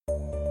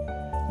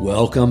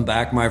Welcome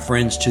back, my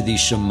friends, to the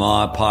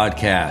Shema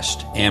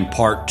podcast and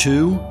part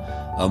 2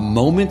 of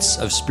Moments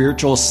of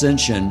Spiritual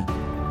Ascension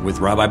with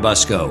Rabbi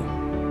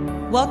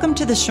Bucsko. Welcome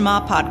to the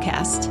Shema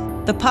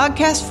podcast, the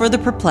podcast for the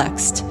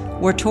perplexed,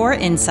 where Torah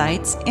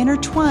insights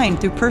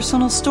intertwined through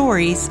personal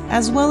stories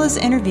as well as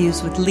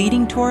interviews with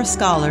leading Torah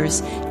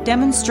scholars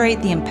demonstrate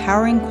the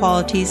empowering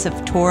qualities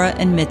of Torah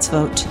and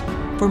mitzvot.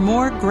 For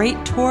more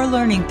great Torah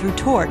learning through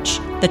Torch,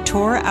 the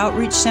Torah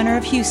Outreach Center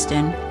of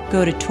Houston,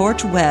 go to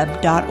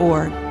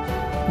torchweb.org.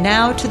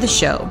 Now to the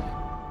show.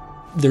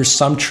 There's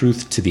some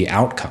truth to the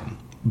outcome,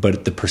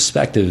 but the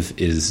perspective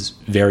is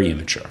very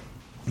immature.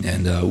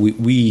 And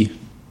we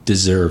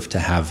deserve to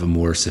have a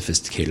more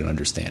sophisticated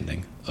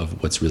understanding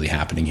of what's really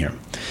happening here.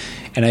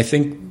 And I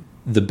think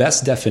the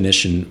best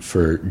definition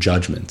for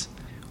judgment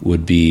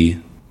would be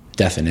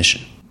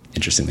definition,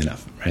 interestingly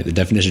enough, right? The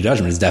definition of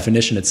judgment is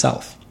definition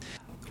itself.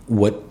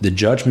 What the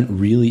judgment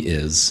really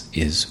is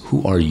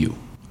who are you?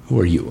 Who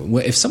are you?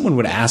 If someone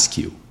would ask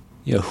you,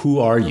 who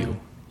are you?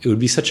 It would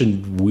be such a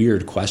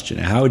weird question.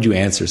 How would you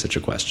answer such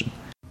a question?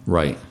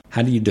 Right.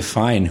 How do you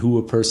define who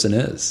a person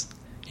is?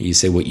 You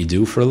say what you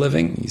do for a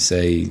living. You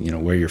say,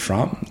 where you're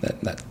from.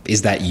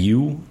 Is that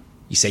you?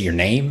 You say your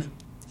name.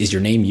 Is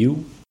your name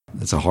you?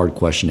 That's a hard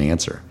question to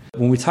answer.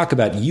 When we talk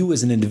about you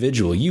as an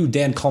individual, you,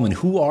 Dan Coleman,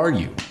 who are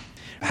you?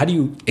 How do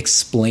you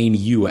explain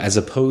you as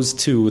opposed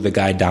to the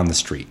guy down the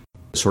street?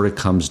 It sort of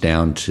comes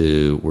down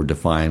to we're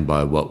defined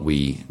by what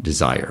we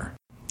desire.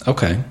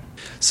 Okay.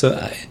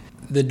 So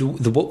the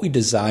what we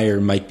desire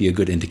might be a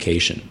good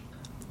indication,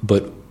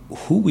 but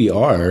who we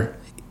are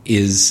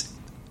is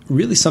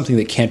really something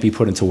that can't be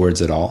put into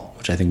words at all,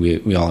 which I think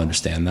we all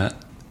understand that.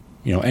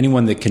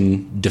 Anyone that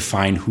can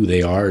define who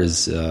they are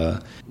is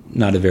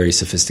not a very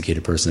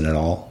sophisticated person at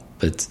all.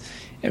 But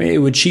it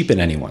would cheapen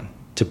anyone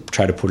to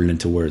try to put it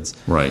into words.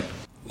 Right.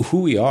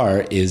 Who we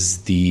are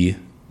is the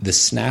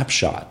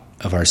snapshot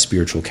of our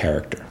spiritual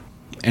character,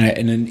 and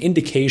an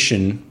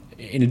indication.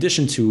 In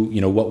addition to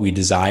what we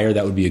desire,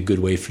 that would be a good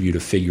way for you to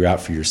figure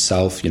out for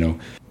yourself.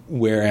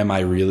 Where am I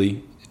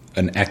really?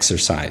 An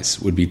exercise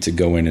would be to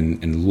go in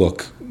and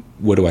look.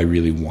 What do I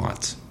really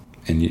want?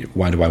 And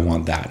why do I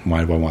want that? And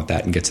why do I want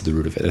that? And get to the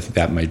root of it. I think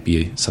that might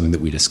be something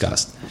that we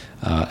discussed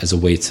as a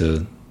way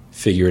to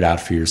figure it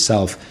out for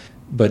yourself.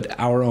 But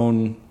our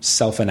own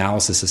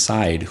self-analysis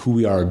aside, who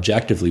we are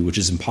objectively, which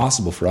is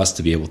impossible for us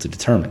to be able to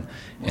determine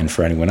and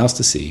for anyone else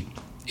to see,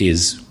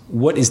 is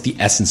what is the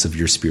essence of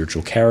your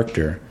spiritual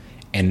character?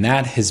 And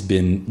that has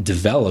been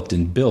developed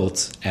and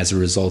built as a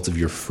result of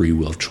your free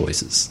will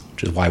choices,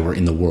 which is why we're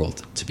in the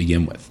world to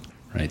begin with,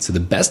 right? So the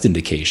best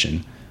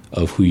indication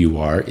of who you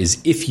are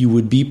is if you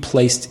would be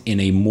placed in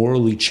a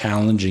morally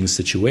challenging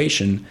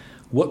situation,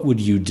 what would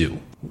you do?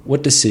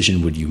 What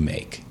decision would you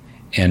make?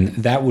 And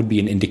that would be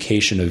an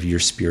indication of your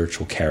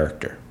spiritual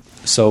character.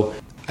 So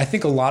I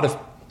think a lot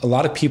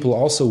of people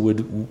also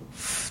would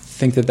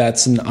think that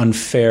that's an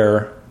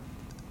unfair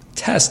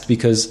test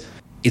because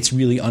it's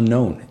really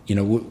unknown.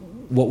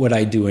 What would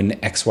I do in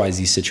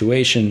XYZ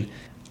situation?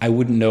 I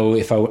wouldn't know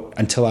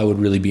until I would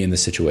really be in the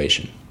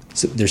situation.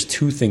 So there's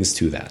two things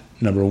to that.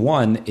 Number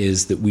one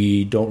is that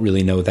we don't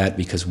really know that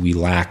because we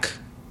lack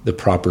the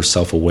proper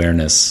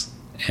self-awareness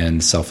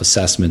and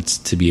self-assessment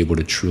to be able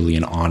to truly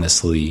and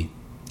honestly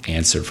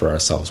answer for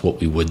ourselves what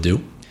we would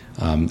do.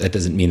 That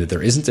doesn't mean that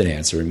there isn't an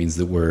answer. It means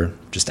that we're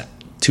just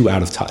too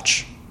out of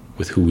touch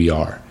with who we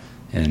are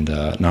and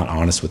not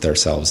honest with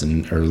ourselves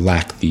or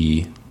lack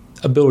the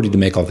ability to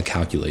make all the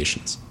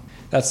calculations.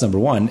 That's number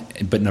one.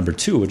 But number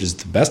two, which is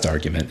the best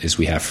argument, is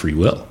we have free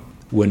will.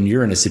 When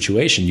you're in a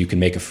situation, you can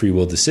make a free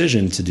will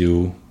decision to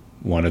do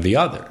one or the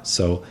other.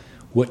 So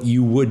what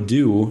you would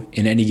do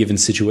in any given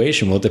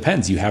situation, well, it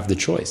depends. You have the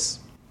choice.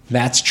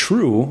 That's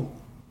true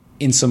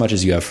in so much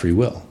as you have free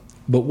will.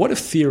 But what if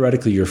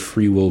theoretically your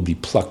free will would be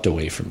plucked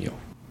away from you?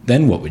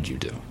 Then what would you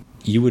do?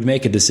 You would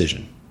make a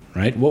decision,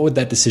 right? What would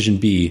that decision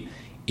be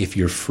if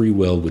your free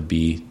will would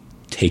be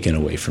taken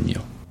away from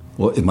you?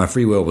 Well, if my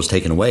free will was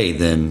taken away,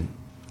 then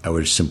I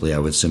would simply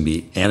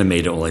be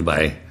animated only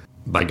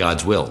by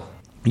God's will.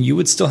 You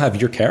would still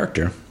have your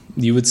character.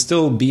 You would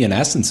still be an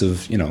essence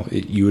of,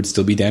 you would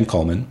still be Dan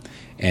Coleman,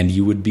 and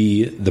you would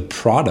be the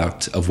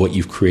product of what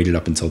you've created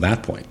up until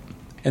that point.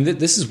 And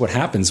this is what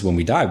happens when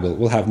we die.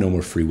 We'll have no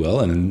more free will,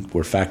 and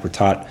in fact, we're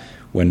taught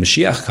when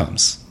Mashiach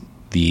comes,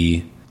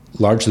 the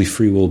largely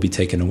free will be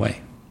taken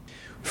away.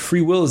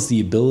 Free will is the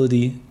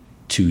ability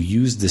to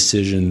use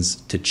decisions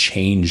to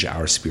change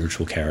our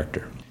spiritual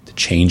character,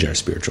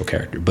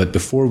 But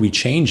before we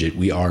change it,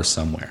 we are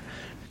somewhere.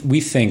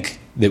 We think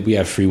that we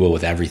have free will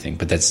with everything,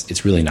 but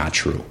it's really not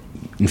true.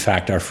 In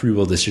fact, our free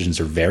will decisions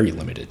are very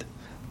limited.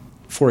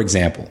 For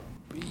example,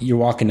 you're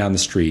walking down the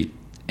street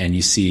and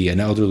you see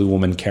an elderly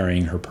woman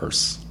carrying her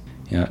purse.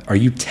 Are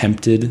you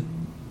tempted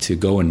to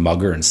go and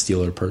mug her and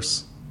steal her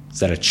purse? Is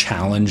that a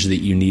challenge that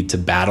you need to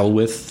battle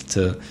with?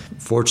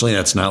 Fortunately,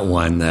 that's not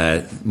one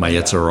that my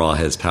Yetzer Hara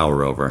has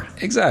power over.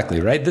 Exactly,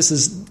 right?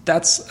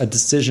 That's a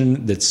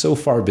decision that's so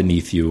far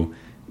beneath you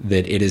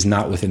that it is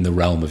not within the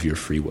realm of your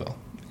free will.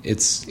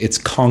 It's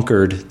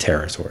conquered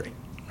territory,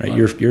 right?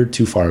 You're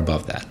too far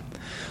above that.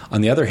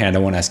 On the other hand, I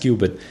want to ask you,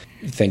 but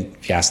if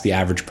you ask the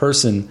average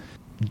person,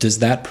 does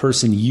that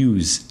person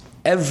use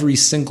every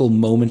single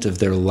moment of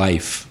their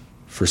life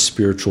for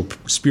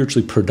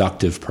spiritually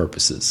productive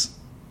purposes?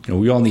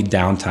 We all need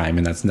downtime,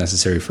 and that's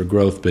necessary for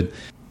growth, but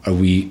are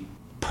we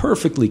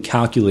perfectly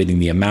calculating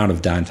the amount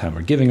of downtime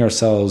we're giving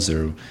ourselves,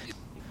 or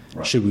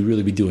should we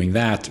really be doing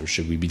that, or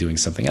should we be doing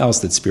something else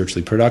that's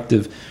spiritually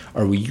productive?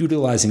 Are we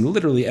utilizing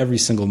literally every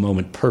single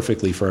moment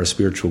perfectly for our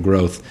spiritual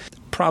growth?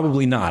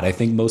 Probably not. I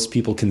think most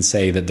people can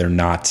say that they're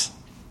not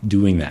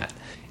doing that.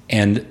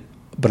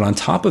 But on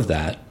top of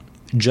that,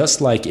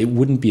 just like it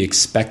wouldn't be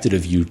expected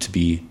of you to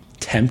be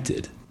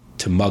tempted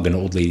to mug an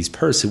old lady's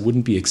purse, it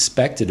wouldn't be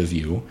expected of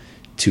you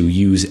to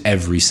use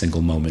every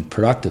single moment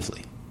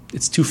productively.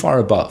 It's too far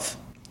above.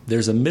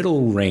 There's a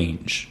middle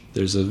range.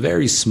 There's a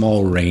very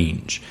small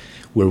range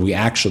where we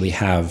actually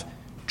have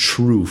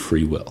true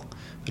free will,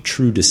 a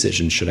true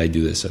decision, should I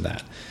do this or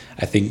that?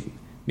 I think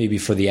maybe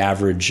for the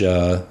average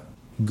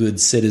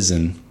good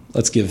citizen,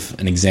 let's give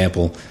an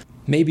example.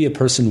 Maybe a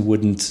person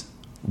wouldn't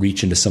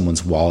reach into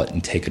someone's wallet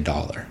and take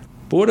 $1.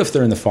 But what if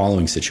they're in the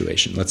following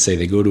situation? Let's say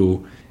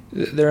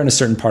they're in a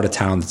certain part of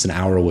town that's an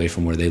hour away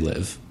from where they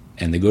live,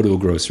 and they go to a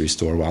grocery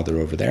store while they're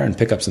over there and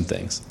pick up some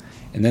things.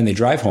 And then they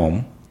drive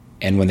home,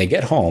 and when they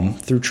get home,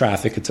 through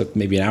traffic, it took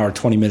maybe an hour,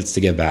 20 minutes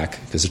to get back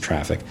because of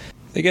traffic.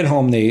 They get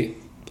home, they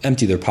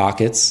empty their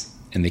pockets,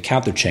 and they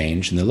count their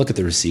change, and they look at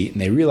the receipt,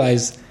 and they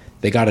realize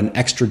they got an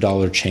extra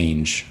 $1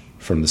 change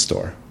from the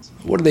store.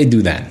 What do they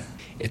do then?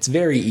 It's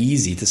very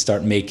easy to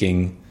start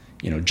making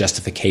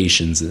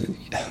justifications.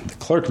 The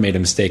clerk made a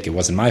mistake. It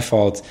wasn't my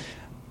fault.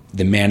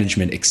 The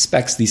management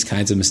expects these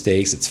kinds of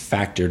mistakes. It's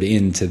factored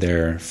into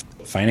their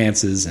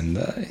finances, and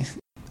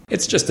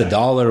it's just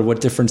 $1.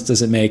 What difference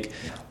does it make?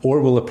 Or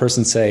will a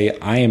person say,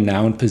 I am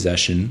now in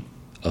possession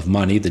of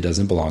money that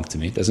doesn't belong to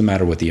me. It doesn't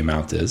matter what the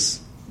amount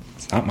is.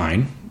 It's not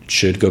mine. It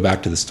should go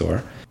back to the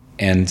store.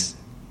 And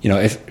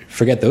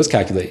forget those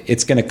calculations.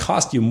 It's going to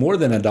cost you more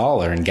than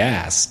 $1 in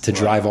gas to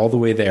drive all the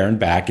way there and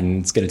back,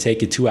 and it's going to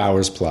take you 2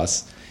 hours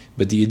plus.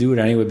 But do you do it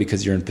anyway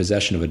because you're in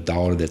possession of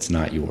 $1 that's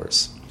not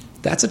yours?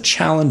 That's a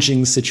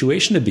challenging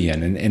situation to be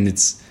in. And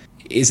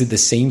is it the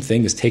same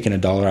thing as taking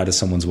 $1 out of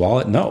someone's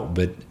wallet? No,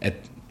 but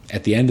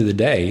at the end of the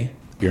day,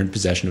 you're in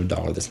possession of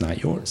 $1 that's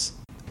not yours.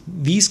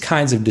 These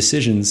kinds of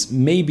decisions,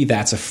 maybe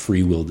that's a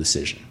free will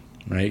decision,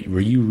 right? Where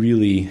you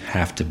really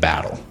have to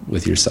battle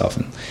with yourself.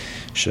 And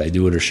should I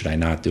do it or should I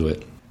not do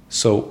it?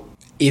 So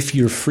if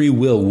your free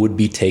will would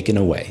be taken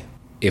away,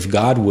 if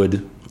God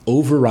would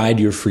override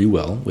your free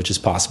will, which is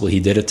possible, he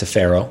did it to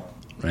Pharaoh,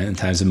 right, in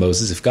times of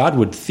Moses. If God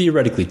would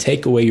theoretically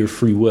take away your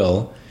free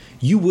will,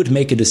 you would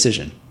make a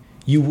decision.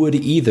 You would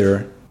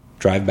either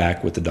drive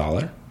back with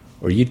 $1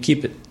 or you'd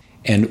keep it.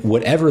 And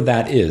whatever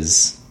that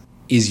is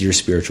your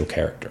spiritual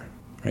character,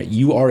 right?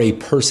 You are a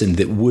person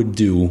that would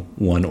do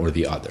one or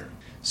the other.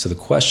 So the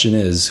question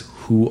is,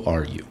 who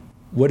are you?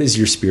 What is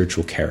your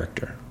spiritual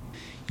character?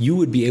 You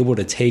would be able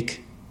to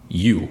take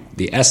you,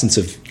 the essence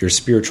of your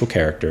spiritual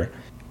character,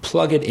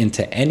 plug it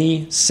into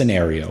any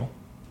scenario,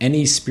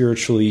 any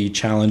spiritually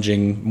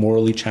challenging,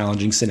 morally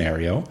challenging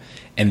scenario,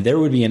 and there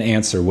would be an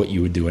answer what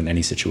you would do in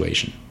any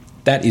situation.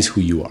 That is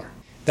who you are.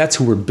 That's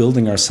who we're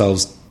building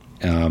ourselves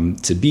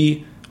to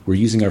be. We're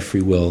using our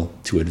free will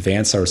to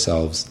advance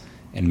ourselves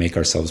and make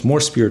ourselves more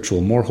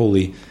spiritual, more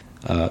holy,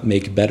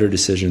 make better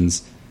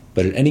decisions.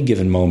 But at any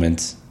given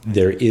moment,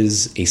 there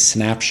is a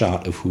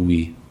snapshot of who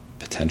we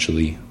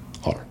potentially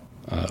are,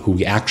 who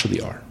we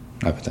actually are,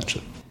 not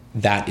potentially.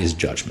 That is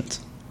judgment.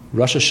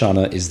 Rosh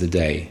Hashanah is the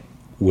day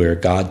where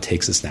God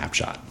takes a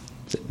snapshot.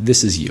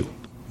 This is you.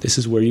 This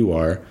is where you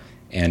are.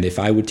 And if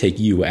I would take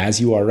you as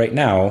you are right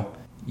now,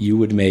 you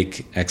would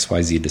make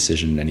XYZ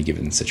decision in any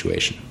given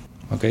situation.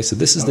 Okay, so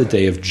this is the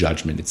day of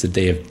judgment. It's the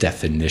day of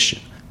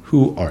definition.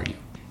 Who are you?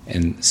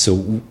 And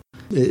so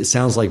it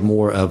sounds like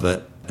more of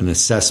an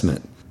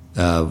assessment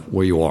of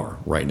where you are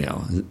right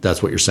now.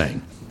 That's what you're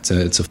saying.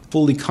 It's a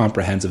fully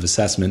comprehensive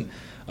assessment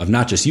of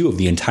not just you, of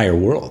the entire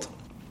world.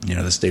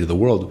 The state of the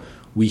world.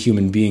 We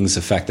human beings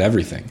affect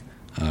everything.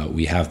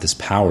 We have this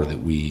power that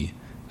we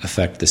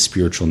affect the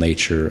spiritual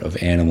nature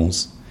of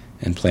animals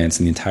and plants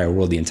in the entire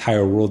world. The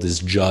entire world is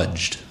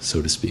judged,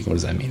 so to speak. What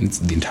does that mean?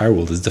 The entire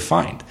world is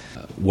defined.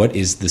 What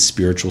is the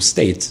spiritual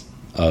state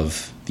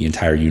of the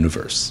entire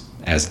universe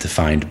as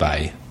defined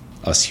by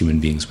us human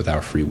beings with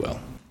our free will?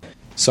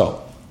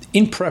 So,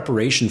 in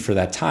preparation for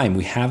that time,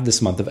 we have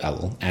this month of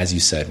Elul, as you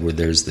said, where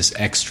there's this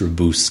extra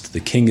boost.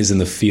 The king is in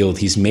the field.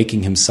 He's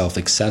making himself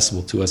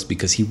accessible to us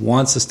because he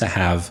wants us to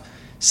have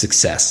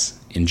success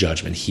in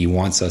judgment. He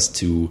wants us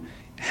to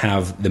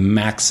have the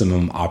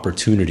maximum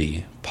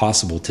opportunity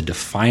possible to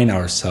define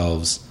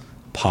ourselves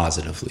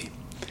positively.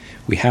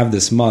 We have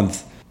this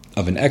month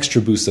of an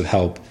extra boost of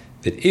help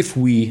that if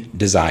we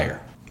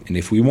desire and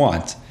if we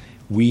want,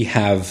 we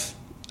have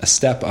a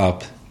step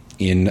up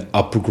in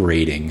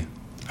upgrading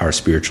our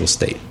spiritual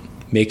state,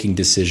 making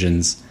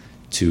decisions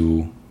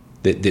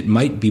that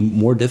might be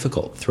more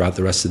difficult throughout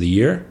the rest of the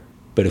year.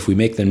 But if we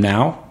make them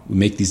now, we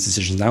make these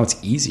decisions now,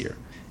 it's easier.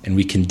 and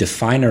we can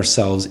define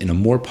ourselves in a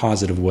more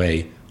positive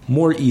way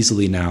more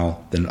easily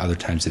now than other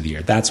times of the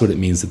year. That's what it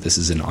means that this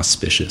is an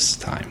auspicious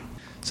time.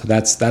 So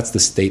that's the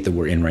state that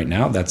we're in right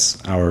now.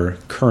 That's our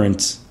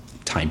current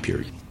time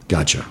period.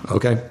 Gotcha.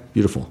 Okay.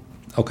 Beautiful.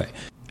 Okay.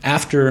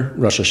 After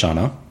Rosh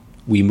Hashanah,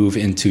 we move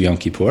into Yom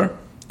Kippur,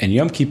 and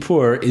Yom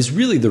Kippur is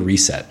really the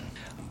reset.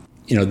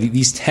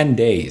 These 10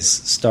 days,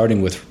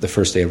 starting with the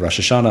first day of Rosh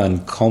Hashanah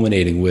and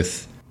culminating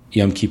with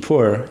Yom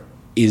Kippur,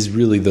 is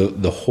really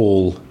the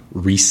whole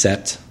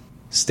reset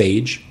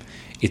stage.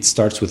 It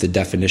starts with a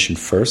definition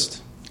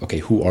first. Okay,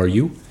 who are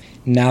you?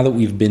 Now that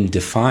we've been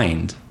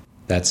defined,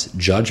 that's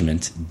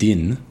judgment,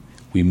 din,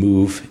 we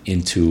move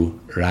into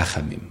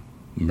rachamim,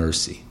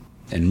 mercy.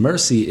 And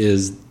mercy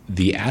is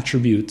the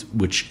attribute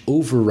which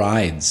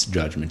overrides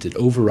judgment. It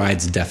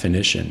overrides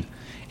definition.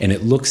 And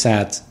it looks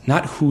at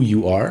not who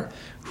you are,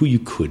 who you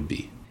could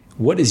be.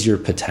 What is your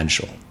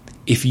potential?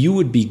 If you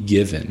would be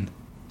given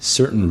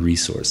certain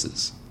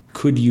resources,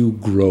 could you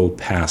grow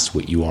past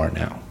what you are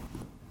now?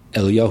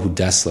 Eliyahu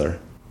Dessler,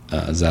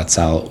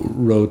 Zatzal,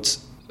 wrote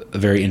a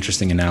very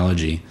interesting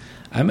analogy.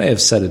 I may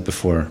have said it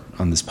before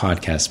on this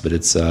podcast, but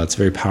it's a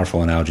very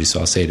powerful analogy, so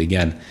I'll say it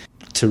again.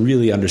 To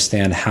really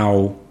understand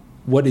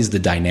what is the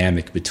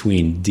dynamic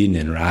between din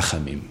and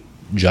rachamim,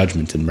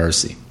 judgment and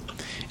mercy.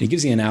 And he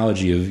gives the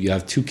analogy of you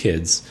have two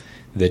kids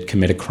that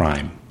commit a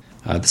crime,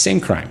 the same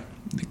crime.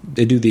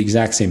 They do the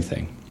exact same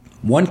thing.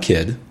 One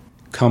kid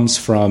comes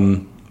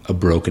from a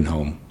broken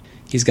home.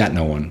 He's got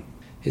no one.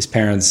 His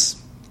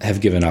parents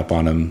have given up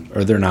on him,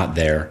 or they're not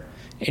there,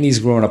 and he's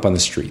grown up on the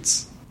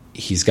streets.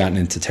 He's gotten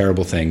into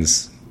terrible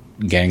things,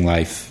 gang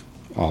life,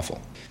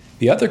 awful.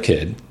 The other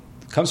kid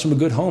comes from a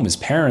good home. His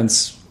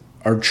parents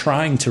are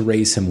trying to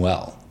raise him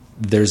well.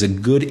 There's a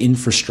good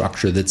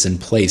infrastructure that's in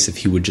place if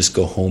he would just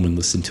go home and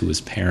listen to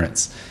his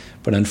parents.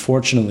 But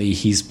unfortunately,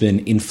 he's been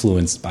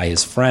influenced by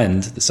his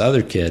friend, this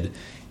other kid,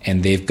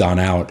 and they've gone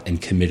out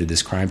and committed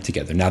this crime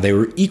together. Now, they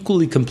were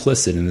equally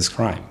complicit in this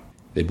crime.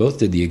 They both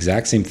did the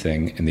exact same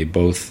thing, and they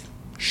both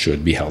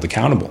should be held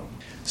accountable.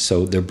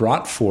 So they're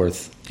brought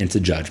forth into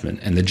judgment,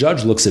 and the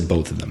judge looks at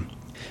both of them.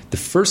 The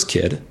first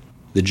kid,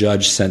 the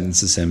judge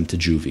sentences him to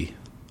juvie.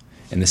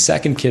 And the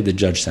second kid, the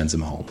judge sends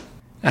him home.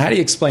 Now, how do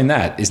you explain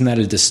that? Isn't that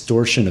a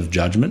distortion of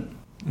judgment?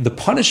 The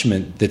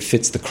punishment that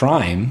fits the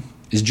crime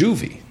is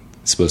juvie.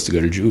 It's supposed to go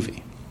to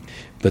juvie.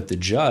 But the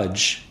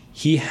judge,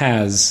 he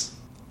has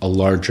a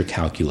larger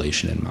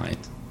calculation in mind.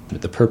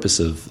 The purpose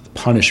of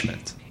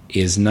punishment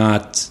is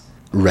not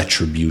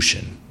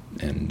retribution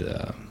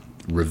and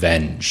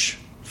revenge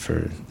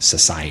for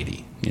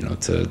society,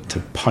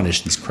 to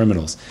punish these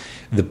criminals.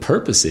 The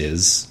purpose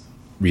is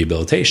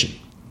rehabilitation.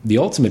 The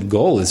ultimate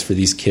goal is for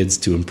these kids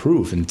to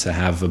improve and to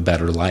have a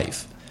better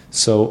life.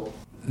 So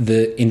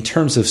in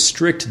terms of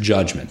strict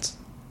judgment,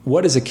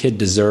 what does a kid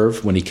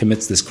deserve when he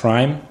commits this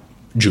crime?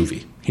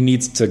 Juvie. He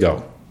needs to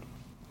go.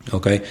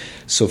 Okay?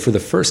 So for the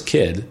first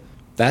kid,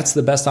 that's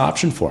the best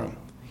option for him.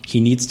 He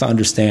needs to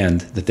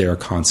understand that there are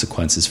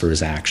consequences for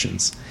his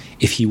actions.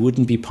 If he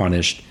wouldn't be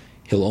punished,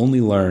 he'll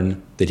only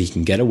learn that he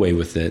can get away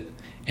with it,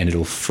 and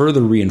it'll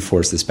further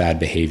reinforce this bad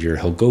behavior.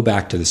 He'll go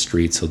back to the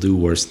streets, he'll do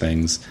worse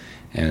things,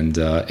 and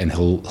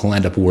he'll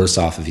end up worse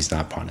off if he's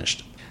not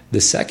punished.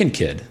 The second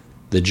kid,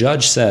 the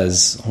judge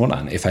says, hold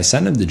on, if I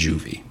send him to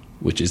juvie,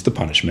 which is the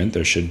punishment,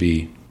 there should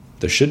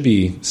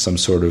be some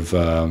sort of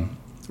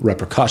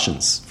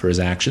repercussions for his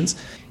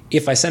actions.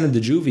 If I send him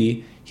to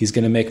juvie, he's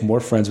going to make more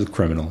friends with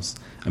criminals.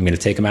 I'm going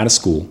to take him out of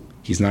school.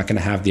 He's not going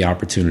to have the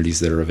opportunities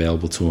that are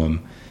available to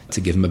him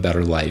to give him a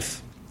better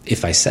life.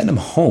 If I send him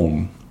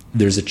home,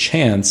 there's a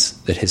chance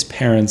that his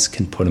parents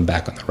can put him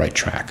back on the right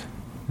track.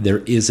 There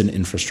is an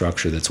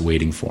infrastructure that's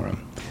waiting for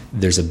him.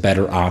 There's a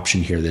better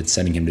option here than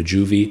sending him to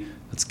juvie.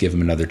 Let's give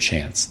him another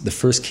chance. The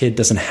first kid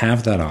doesn't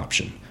have that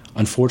option.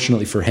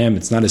 Unfortunately for him,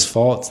 it's not his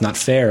fault. It's not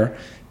fair,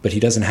 but he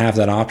doesn't have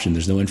that option.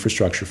 There's no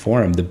infrastructure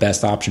for him. The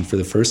best option for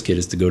the first kid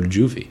is to go to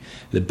juvie.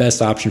 The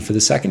best option for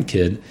the second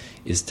kid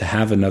is to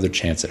have another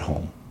chance at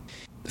home.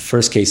 The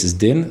first case is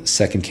din,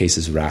 second case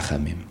is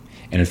rachamim.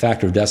 And in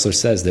fact, Rav Dessler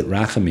says that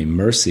rachamim,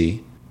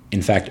 mercy,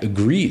 in fact,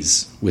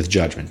 agrees with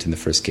judgment in the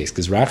first case,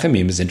 because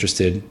rachamim is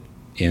interested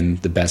in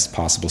the best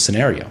possible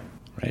scenario.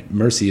 Right?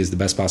 Mercy is the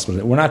best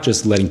possible. We're not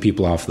just letting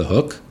people off the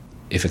hook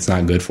if it's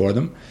not good for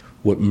them.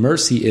 What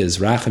mercy is,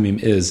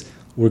 rachamim is,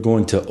 we're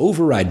going to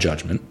override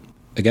judgment.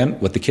 Again,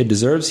 what the kid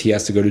deserves, he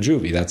has to go to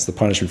juvie. That's the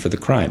punishment for the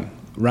crime.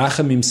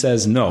 Rachamim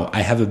says, no,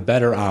 I have a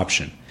better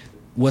option.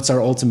 What's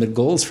our ultimate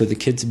goal is for the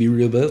kid to be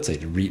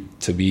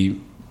rehabilitated, to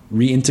be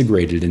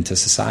reintegrated into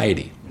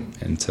society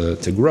and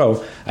to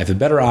grow. I have a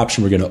better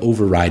option. We're going to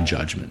override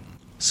judgment.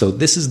 So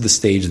this is the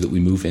stage that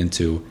we move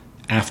into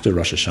after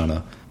Rosh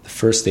Hashanah. The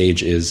first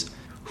stage is,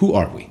 who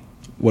are we?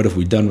 What have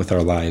we done with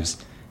our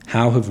lives?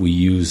 How have we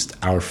used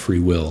our free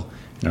will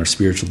and our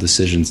spiritual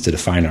decisions to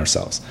define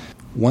ourselves?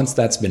 Once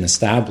that's been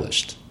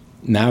established,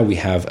 now we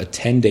have a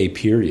 10-day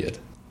period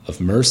of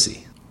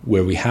mercy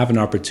where we have an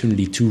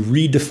opportunity to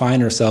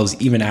redefine ourselves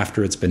even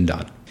after it's been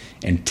done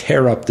and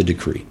tear up the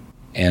decree.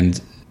 And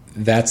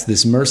that's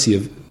this mercy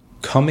of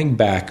coming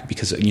back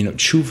because,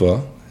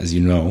 tshuva, as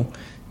you know,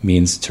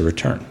 means to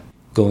return,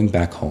 going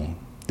back home.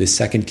 This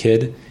second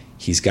kid,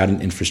 he's got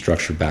an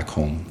infrastructure back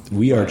home.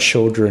 We are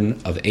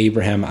children of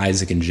Abraham,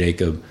 Isaac, and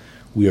Jacob.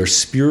 We are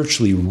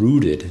spiritually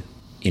rooted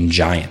in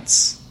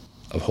giants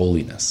of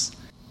holiness.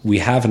 We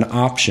have an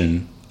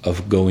option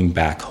of going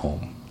back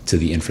home to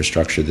the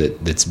infrastructure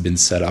that's been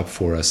set up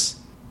for us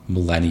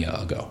millennia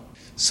ago.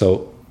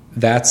 So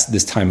that's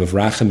this time of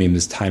Rachamim,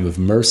 this time of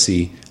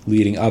mercy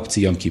leading up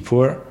to Yom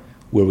Kippur,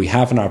 where we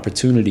have an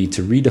opportunity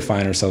to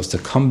redefine ourselves, to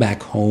come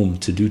back home,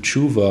 to do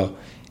tshuva,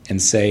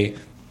 and say,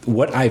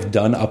 what I've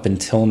done up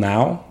until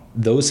now,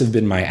 those have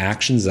been my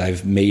actions.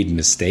 I've made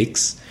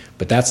mistakes,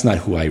 but that's not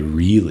who I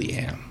really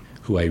am.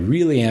 Who I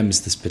really am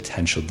is this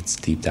potential that's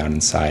deep down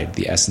inside,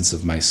 the essence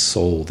of my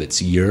soul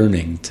that's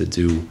yearning to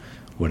do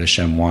what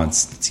Hashem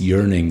wants, that's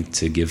yearning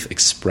to give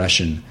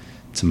expression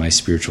to my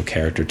spiritual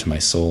character, to my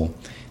soul.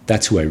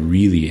 That's who I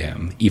really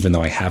am. Even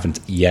though I haven't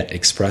yet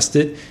expressed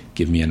it,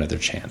 give me another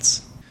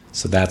chance.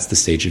 So that's the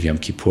stage of Yom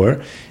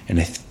Kippur. And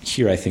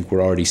here I think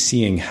we're already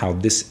seeing how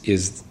this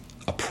is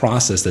a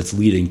process that's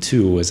leading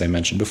to, as I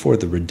mentioned before,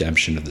 the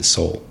redemption of the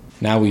soul.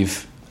 Now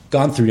we've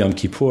gone through Yom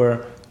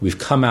Kippur. We've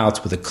come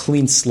out with a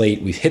clean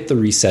slate. We've hit the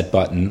reset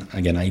button.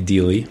 Again,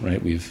 ideally,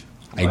 right? We've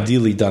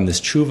ideally done this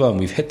tshuva, and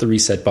we've hit the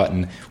reset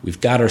button. We've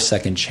got our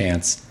second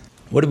chance.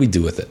 What do we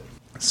do with it?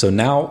 So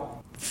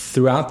now,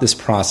 throughout this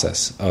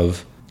process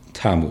of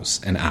Tammuz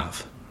and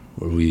Av,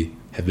 where we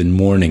have been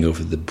mourning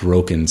over the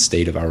broken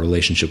state of our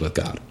relationship with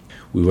God,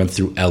 we went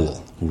through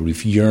Elul, where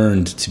we've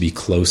yearned to be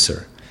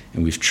closer,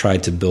 and we've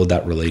tried to build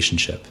that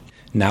relationship.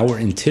 Now we're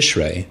in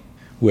Tishrei,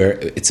 where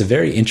it's a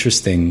very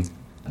interesting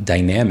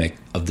dynamic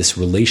of this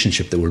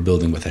relationship that we're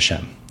building with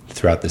Hashem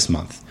throughout this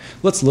month.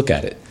 Let's look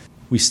at it.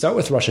 We start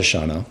with Rosh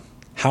Hashanah.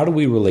 How do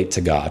we relate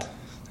to God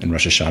in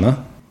Rosh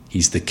Hashanah?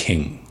 He's the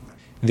king.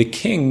 The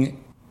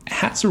king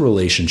has a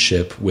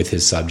relationship with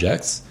his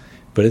subjects,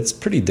 but it's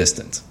pretty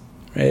distant.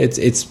 Right?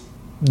 It's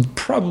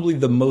probably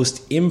the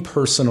most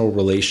impersonal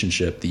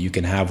relationship that you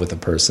can have with a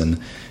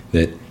person,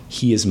 that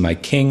he is my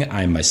king,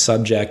 I'm my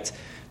subject.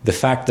 The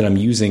fact that I'm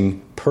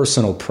using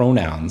personal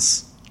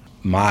pronouns,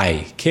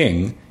 my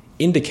king,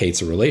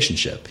 indicates a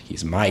relationship.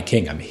 He's my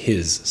king, I'm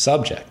his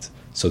subject.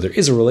 So there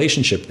is a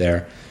relationship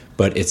there,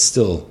 but it's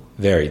still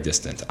very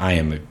distant. I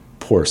am a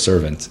poor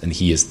servant and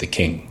he is the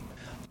king.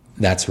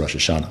 That's Rosh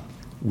Hashanah.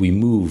 We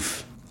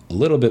move a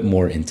little bit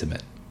more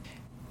intimate.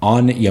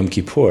 On Yom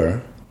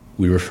Kippur,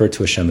 we refer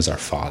to Hashem as our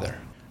Father.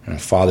 And our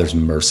Father's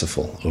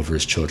merciful over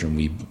his children.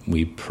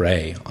 We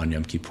pray on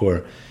Yom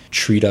Kippur,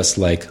 treat us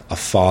like a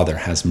father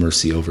has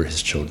mercy over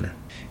his children.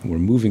 And we're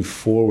moving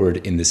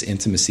forward in this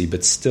intimacy,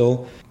 but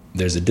still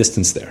there's a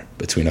distance there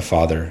between a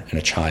father and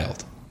a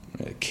child.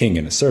 A king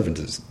and a servant,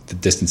 the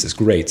distance is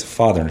great. A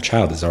father and a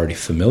child is already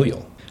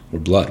familial. We're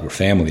blood, we're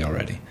family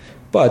already.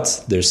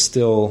 But there's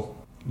still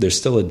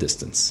a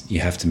distance. You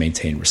have to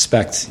maintain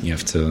respect. You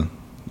have to,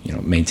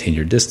 maintain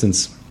your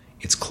distance.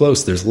 It's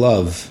close, there's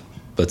love,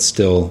 but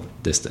still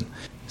distant.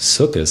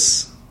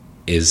 Sukkot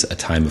is a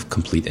time of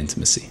complete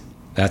intimacy.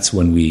 That's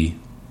when we,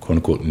 quote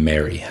unquote,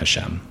 marry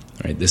Hashem.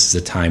 Right? This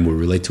is a time where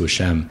we relate to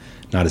Hashem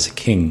not as a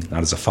king,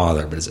 not as a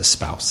father, but as a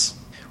spouse,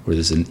 where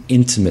there's an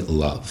intimate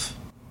love,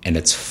 and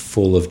it's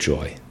full of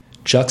joy.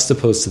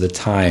 Juxtaposed to the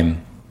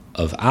time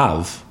of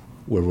Av,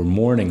 where we're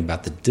mourning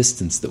about the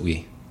distance that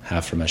we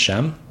have from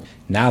Hashem,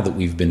 now that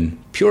we've been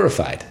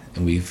purified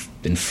and we've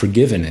been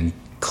forgiven and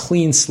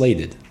clean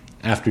slated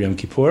after Yom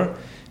Kippur,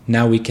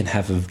 now we can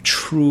have a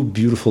true,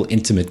 beautiful,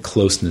 intimate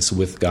closeness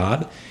with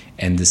God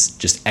and this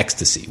just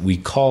ecstasy. We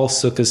call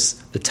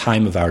Sukkot the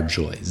time of our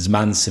joy,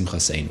 Zman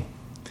Simchaseinu.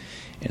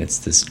 And it's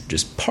this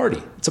just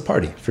party. It's a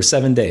party for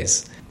 7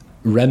 days,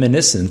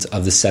 reminiscent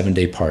of the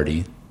 7-day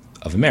party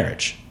of a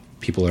marriage.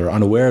 People are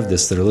unaware of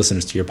this that are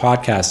listeners to your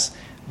podcasts.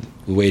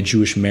 The way a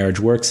Jewish marriage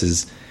works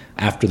is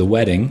after the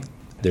wedding,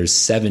 there's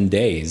 7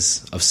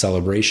 days of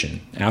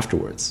celebration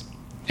afterwards.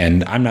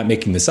 And I'm not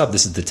making this up.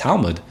 This is the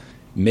Talmud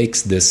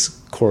makes this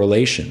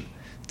correlation.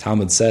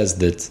 Talmud says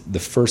that the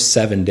first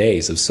 7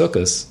 days of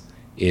Sukkot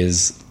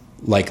is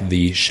like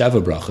the Sheva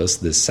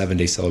Brachos, this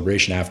 7-day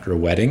celebration after a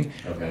wedding,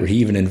 where he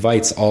even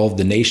invites all of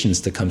the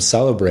nations to come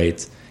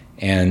celebrate.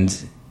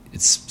 And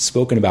it's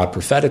spoken about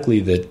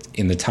prophetically that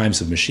in the times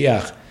of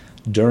Mashiach,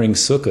 during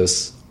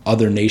Sukkot,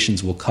 other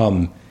nations will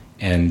come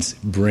and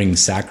bring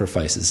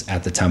sacrifices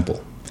at the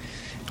temple.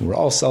 And we're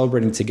all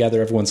celebrating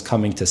together. Everyone's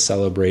coming to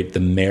celebrate the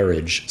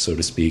marriage, so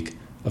to speak,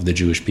 of the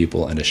Jewish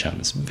people and Hashem.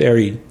 It's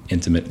very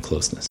intimate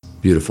closeness.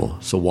 Beautiful.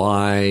 So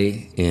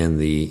why in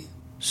the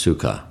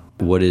Sukkah?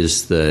 What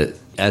is the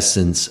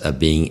essence of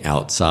being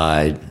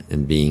outside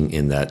and being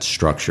in that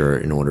structure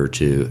in order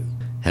to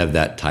have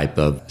that type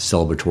of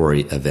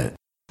celebratory event?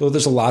 Well,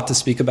 there's a lot to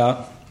speak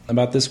about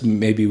this.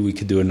 Maybe we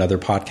could do another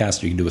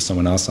podcast, or you can do with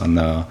someone else on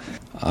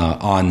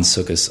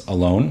Sukkot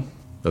alone.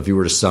 If you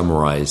were to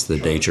summarize the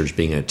nature as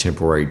being a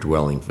temporary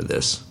dwelling for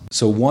this.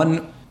 So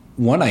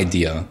one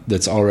idea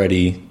that's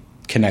already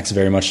connects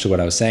very much to what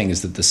I was saying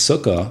is that the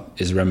sukkah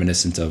is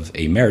reminiscent of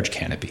a marriage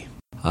canopy.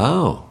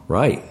 Oh,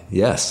 right.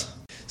 Yes.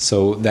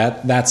 So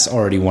that's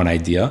already one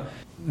idea.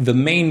 the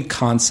main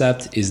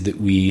concept is that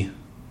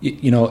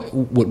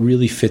what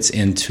really fits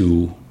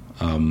into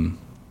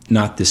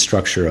not this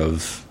structure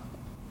of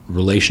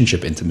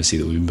relationship intimacy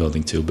that we've been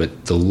building to,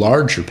 but the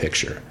larger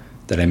picture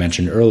that I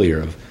mentioned earlier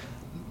of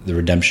the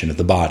redemption of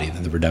the body,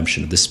 the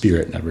redemption of the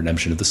spirit, and the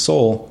redemption of the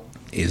soul,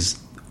 is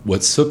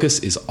what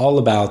Sukkot is all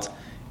about,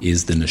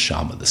 is the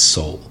neshama, the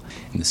soul.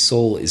 And the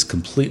soul is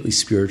completely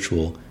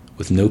spiritual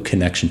with no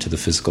connection to the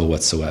physical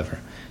whatsoever.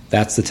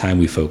 That's the time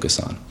we focus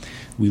on.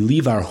 We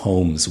leave our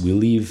homes, we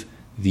leave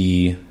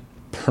the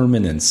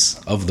permanence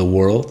of the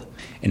world,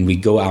 and we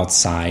go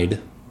outside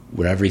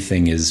where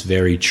everything is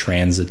very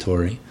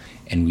transitory,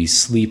 and we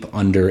sleep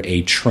under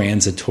a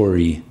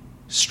transitory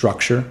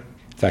structure.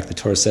 In fact, the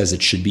Torah says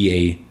it should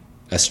be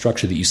a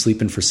structure that you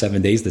sleep in for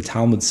 7 days. The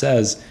Talmud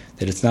says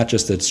that it's not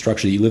just a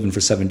structure that you live in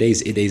for 7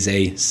 days, it is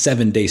a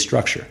 7-day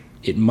structure.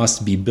 It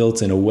must be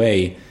built in a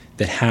way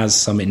that has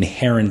some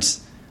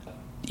inherent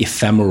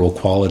ephemeral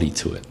quality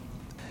to it.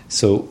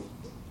 So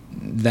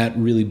that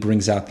really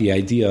brings out the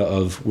idea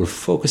of we're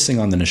focusing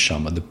on the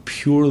neshama, the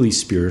purely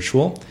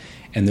spiritual,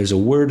 and there's a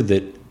word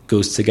that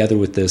goes together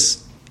with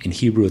this. In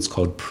Hebrew, it's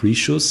called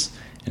prishus.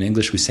 In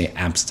English, we say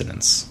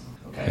abstinence.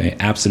 Okay?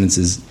 Abstinence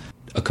is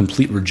a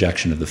complete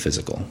rejection of the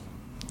physical.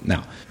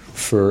 Now,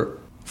 for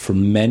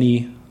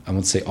many, I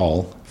won't say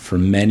all, for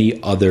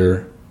many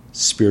other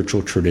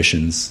spiritual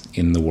traditions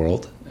in the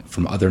world,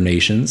 from other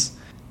nations,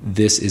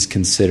 this is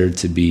considered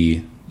to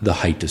be the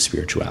height of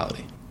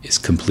spirituality, is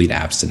complete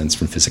abstinence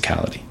from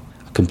physicality.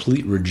 A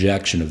complete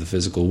rejection of the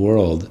physical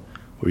world,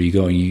 where you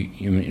go and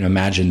you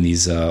imagine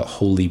these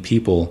holy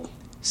people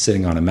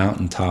sitting on a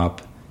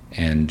mountaintop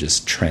and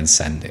just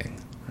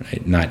transcending,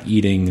 right? Not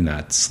eating,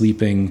 not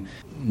sleeping,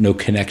 no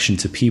connection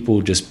to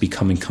people, just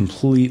becoming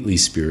completely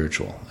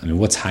spiritual. I mean,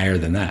 what's higher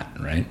than that,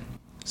 right?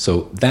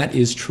 So that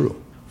is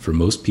true for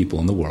most people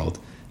in the world.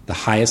 The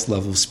highest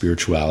level of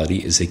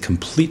spirituality is a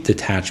complete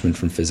detachment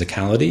from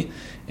physicality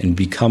and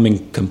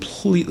becoming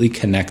completely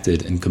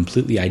connected and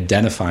completely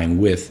identifying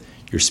with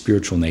your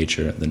spiritual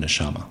nature, the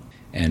neshama.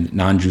 And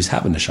non-Jews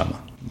have a neshama.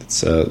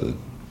 It's a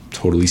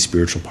totally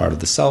spiritual part of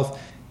the self.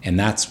 And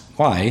that's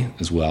why,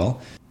 as well,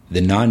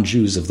 the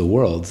non-Jews of the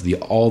world,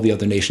 all the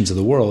other nations of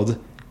the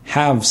world,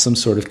 have some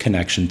sort of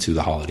connection to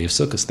the holiday of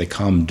Sukkot. They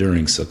come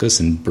during Sukkot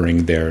and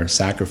bring their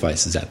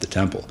sacrifices at the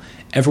temple.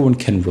 Everyone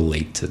can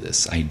relate to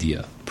this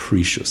idea,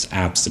 precious,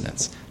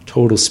 abstinence,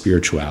 total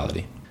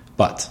spirituality.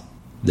 But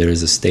there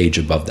is a stage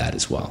above that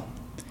as well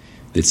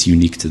that's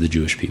unique to the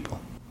Jewish people.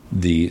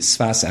 The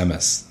Sfas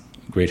Emes,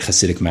 great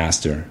Hasidic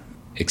master,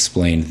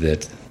 explained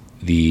that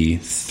the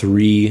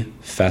 3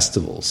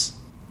 festivals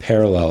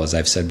parallel, as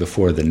I've said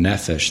before, the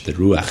nefesh, the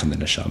ruach, and the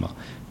neshama.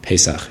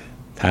 Pesach,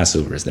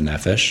 Passover, is the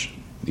nefesh,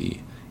 the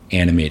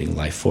animating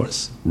life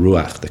force.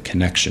 Ruach, the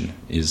connection,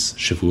 is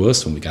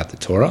Shavuos, when we got the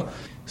Torah.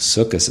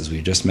 Sukkot, as we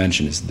just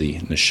mentioned, is the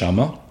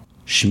neshama.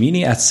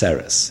 Shmini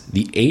Atzeres,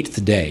 the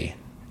 8th day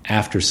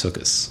after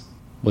Sukkot.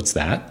 What's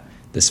that?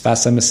 The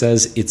Sfas Emes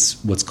says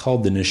it's what's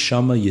called the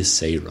neshama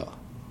yisera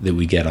that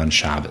we get on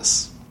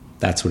Shabbos.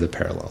 That's what it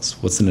parallels.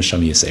 What's the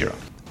neshama yisera?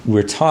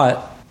 We're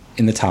taught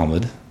in the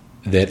Talmud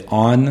that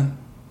on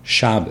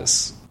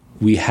Shabbos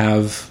we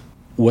have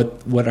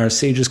what our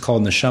sages call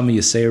neshama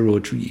yisera,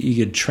 which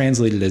you could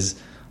translate it as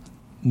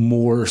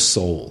more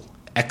soul,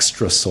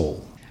 extra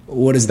soul.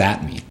 What does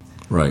that mean?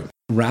 Right.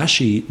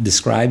 Rashi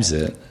describes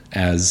it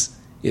as,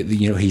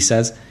 he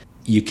says,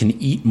 you can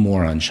eat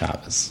more on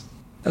Shabbos.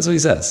 That's what he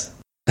says.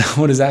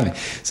 What does that mean?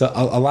 So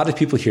a lot of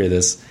people hear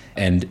this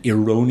and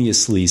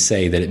erroneously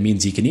say that it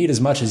means you can eat as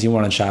much as you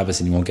want on Shabbos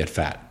and you won't get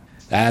fat.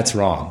 That's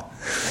wrong.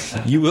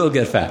 You will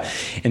get fat.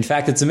 In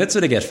fact, it's a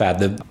mitzvah to get fat.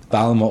 The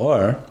Baal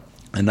Ma'or,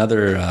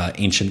 another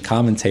ancient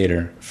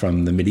commentator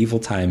from the medieval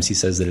times, he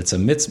says that it's a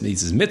mitzvah. He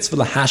says, mitzvah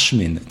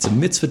lahashmin. It's a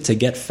mitzvah to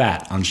get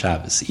fat on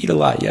Shabbos. Eat a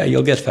lot. Yeah,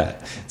 you'll get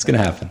fat. It's going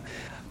to happen.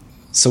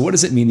 So what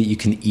does it mean that you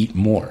can eat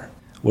more?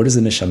 What does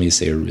the neshama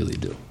yisera really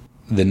do?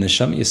 The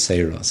neshama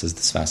yisera, says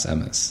the Sfas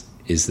Emes,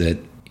 is that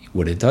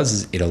what it does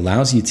is it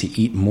allows you to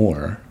eat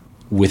more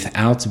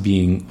without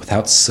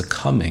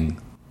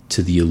succumbing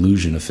to the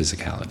illusion of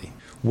physicality.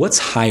 What's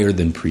higher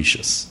than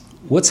precious?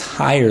 What's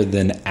higher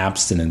than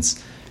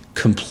abstinence,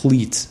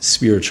 complete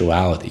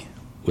spirituality,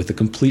 with a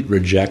complete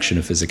rejection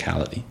of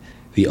physicality?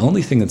 The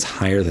only thing that's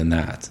higher than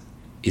that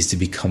is to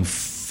become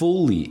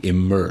fully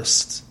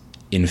immersed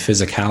in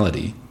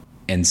physicality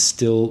and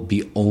still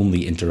be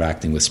only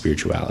interacting with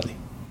spirituality.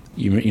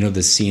 You know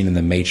the scene in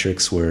The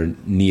Matrix where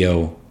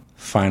Neo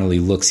finally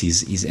looks,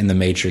 he's in the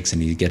Matrix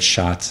and he gets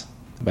shot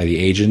by the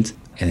agent,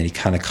 and then he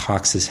kind of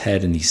cocks his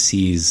head and he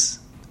sees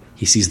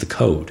the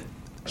code.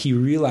 He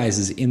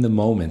realizes in the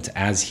moment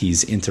as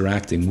he's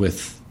interacting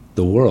with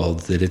the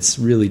world that it's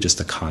really just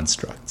a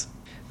construct.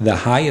 The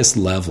highest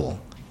level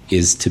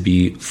is to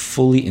be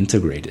fully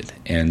integrated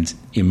and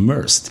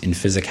immersed in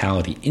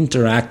physicality,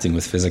 interacting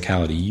with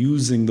physicality,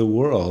 using the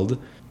world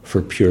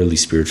for purely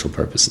spiritual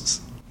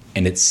purposes.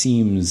 And it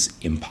seems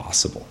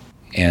impossible.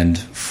 And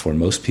for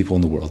most people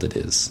in the world, it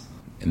is.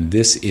 And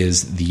this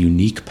is the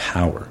unique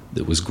power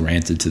that was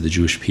granted to the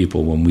Jewish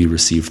people when we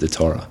received the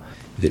Torah.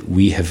 that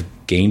we have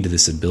gained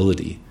this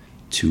ability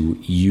to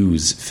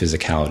use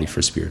physicality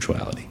for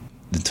spirituality.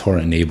 The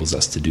Torah enables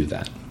us to do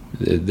that.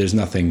 There's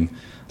nothing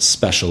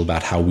special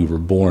about how we were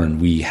born.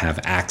 We have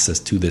access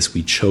to this.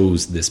 We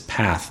chose this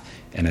path,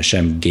 and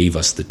Hashem gave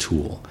us the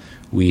tool.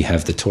 We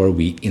have the Torah.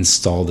 We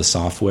install the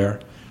software.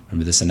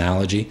 Remember this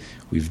analogy?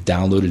 We've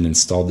downloaded and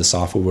installed the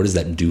software. What does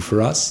that do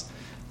for us?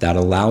 That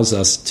allows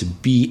us to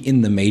be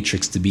in the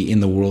matrix, to be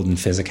in the world in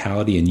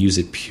physicality and use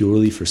it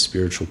purely for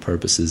spiritual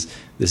purposes.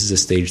 This is a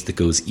stage that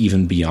goes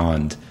even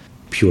beyond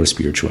pure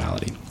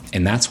spirituality.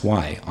 And that's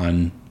why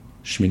on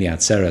Shmini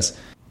Atzeres,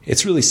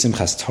 it's really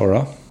Simchas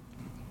Torah.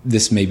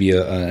 This may be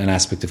an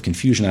aspect of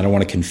confusion. I don't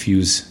want to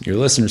confuse your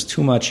listeners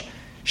too much.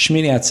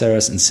 Shmini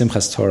Atzeres and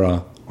Simchas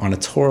Torah on a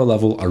Torah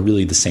level are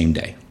really the same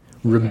day.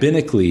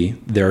 Rabbinically,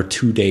 there are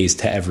 2 days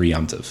to every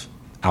Yom Tov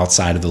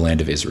outside of the land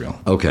of Israel.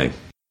 Okay.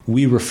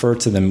 We refer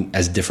to them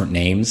as different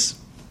names.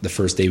 The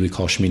first day we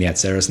call Shmini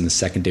Atzeres, and the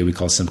second day we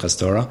call Simchas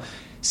Torah.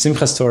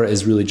 Simchas Torah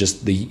is really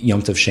just the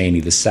Yom Tov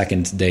Sheni, the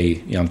second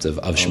day Yom Tov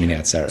of Shmini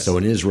Atzeres. So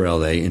in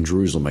Israel, in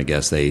Jerusalem, I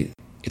guess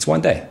it's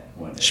 1 day.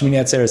 Shmini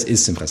Atzeres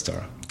is Simchas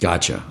Torah.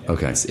 Gotcha.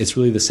 Okay. It's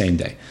really the same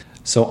day.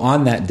 So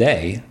on that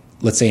day,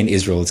 let's say in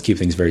Israel, let's keep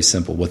things very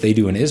simple. What they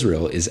do in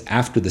Israel is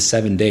after the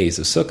 7 days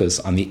of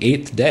Sukkot, on the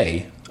 8th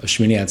day of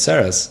Shmini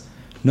Atzeres,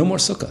 no more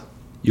Sukkah.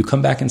 You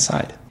come back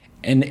inside.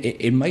 And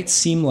it might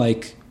seem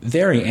like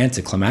very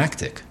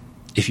anticlimactic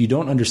if you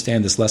don't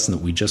understand this lesson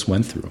that we just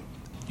went through.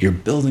 You're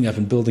building up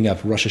and building up.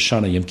 Rosh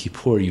Hashanah, Yom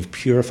Kippur, you've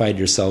purified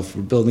yourself.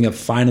 We're building up.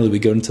 Finally, we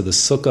go into the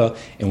Sukkah,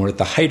 and we're at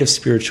the height of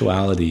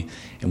spirituality,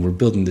 and we're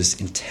building this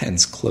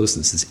intense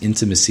closeness, this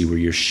intimacy where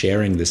you're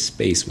sharing this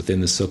space within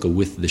the Sukkah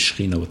with the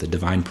Shekhinah, with the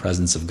divine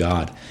presence of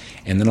God.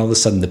 And then all of a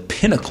sudden, the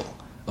pinnacle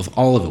of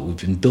all of it we've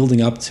been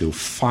building up to,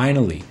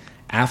 finally,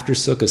 after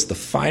Sukkot, the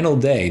final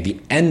day, the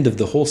end of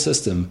the whole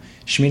system,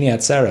 Shmini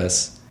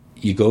Atzeres,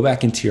 you go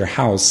back into your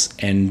house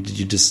and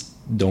you just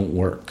don't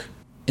work.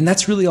 And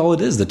that's really all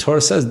it is. The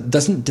Torah says it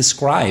doesn't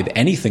describe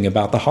anything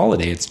about the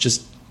holiday. It's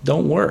just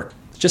don't work.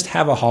 Just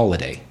have a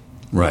holiday.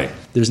 Right.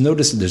 There's no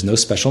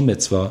special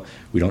mitzvah.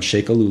 We don't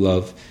shake a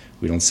lulav.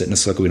 We don't sit in a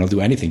sukkah. We don't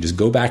do anything. Just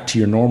go back to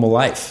your normal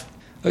life.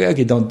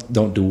 Okay,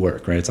 don't do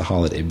work, right? It's a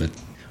holiday. But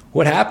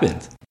what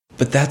happened?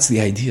 But that's the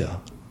idea.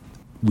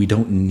 We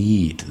don't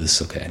need the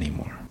sukkah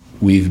anymore.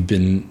 We've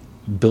been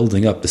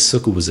building up. The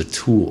sukkah was a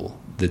tool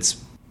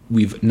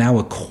we've now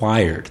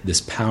acquired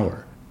this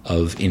power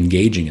of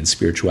engaging in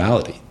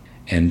spirituality.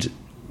 And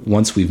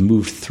once we've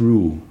moved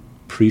through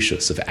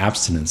precious of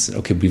abstinence,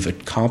 okay, we've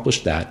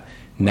accomplished that.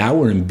 Now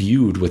we're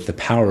imbued with the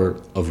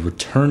power of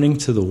returning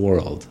to the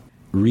world,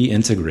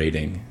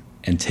 reintegrating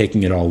and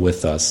taking it all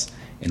with us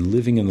and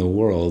living in the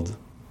world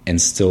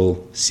and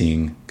still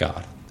seeing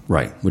God.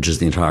 Right, which is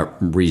the entire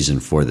reason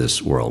for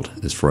this world,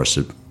 is for us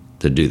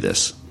to do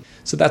this.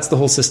 So that's the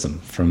whole system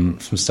from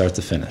start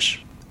to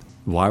finish.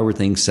 Why were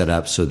things set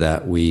up so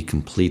that we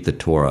complete the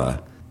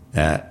Torah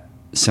at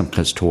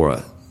Simchas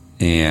Torah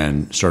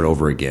and start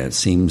over again? It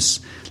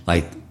seems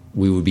like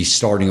we would be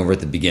starting over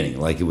at the beginning.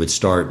 Like it would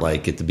start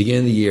like at the beginning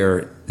of the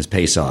year is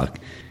Pesach.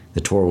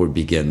 The Torah would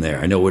begin there.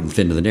 I know it wouldn't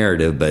fit into the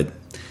narrative, but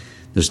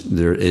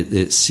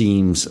it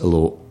seems a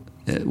little...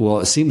 Well,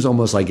 it seems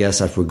almost, I guess,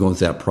 after we're going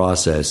through that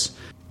process,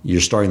 you're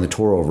starting the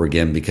Torah over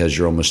again because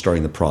you're almost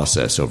starting the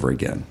process over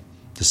again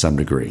to some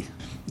degree.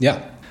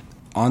 Yeah.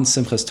 On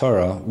Simchas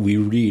Torah, we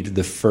read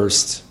the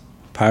first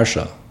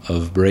parsha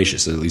of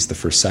Bereshis, at least the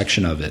first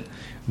section of it.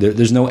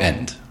 There's no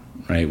end,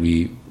 right?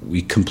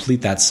 We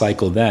complete that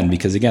cycle then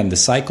because, again, the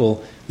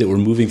cycle that we're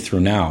moving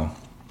through now,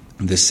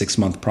 this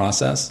 6-month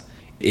process,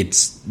 it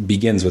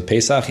begins with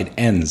Pesach, it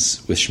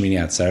ends with Shmini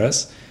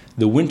Atzeres.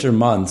 The winter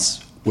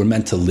months, we're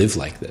meant to live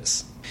like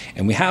this.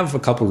 And we have a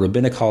couple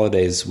rabbinic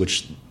holidays,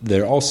 which they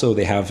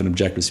have an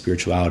objective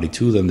spirituality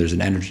to them. There's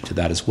an energy to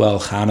that as well.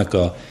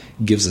 Hanukkah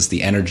gives us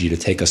the energy to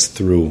take us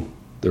through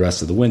the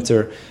rest of the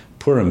winter.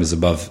 Purim is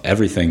above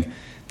everything.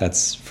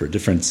 That's for a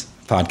different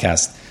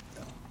podcast.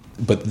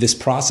 But this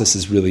process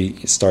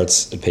it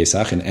starts at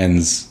Pesach and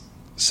ends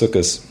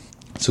Sukkot.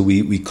 So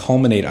we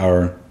culminate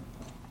our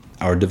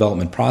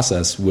development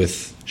process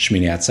with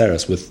Shmini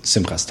Atzeres, with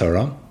Simchas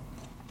Torah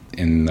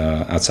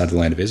outside the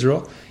land of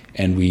Israel.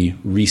 And we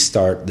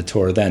restart the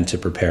Torah then to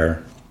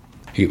prepare.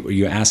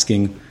 You're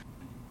asking,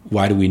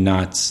 why do we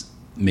not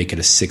make it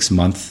a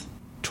 6-month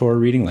Torah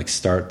reading? Like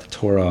start the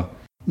Torah?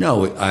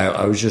 No,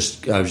 I was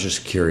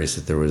just curious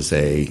if there was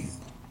a.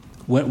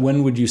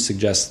 When would you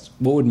suggest?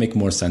 What would make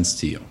more sense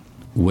to you?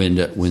 When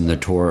the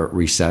Torah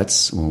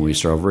resets, when we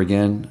start over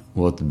again.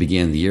 Well, at the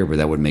beginning of the year, but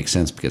that would make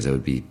sense because it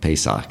would be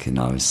Pesach, and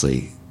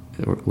obviously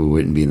we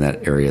wouldn't be in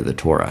that area of the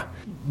Torah.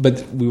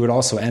 But we would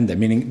also end it,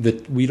 meaning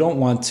that we don't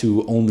want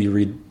to only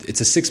read.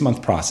 It's a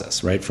 6-month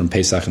process, right, from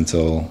Pesach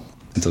until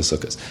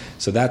Sukkot.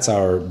 So that's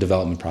our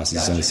development process.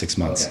 Gotcha. It's only 6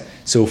 months. Okay.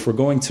 So if we're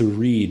going to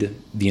read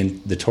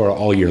the Torah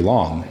all year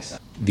long,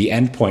 the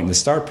end point and the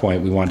start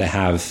point we want to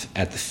have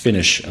at the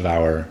finish of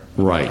our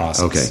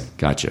process. Okay,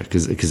 gotcha.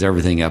 Because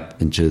everything up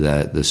into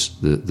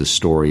the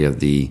story of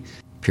the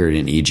period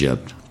in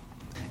Egypt,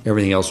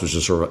 everything else was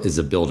just sort of is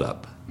a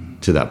build-up.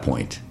 to that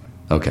point.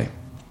 Okay.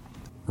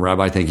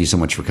 Rabbi, thank you so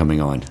much for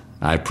coming on.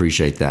 I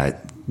appreciate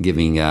that,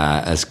 giving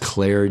us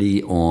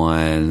clarity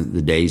on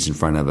the days in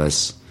front of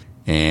us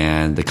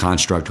and the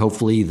construct.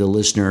 Hopefully the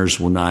listeners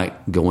will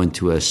not go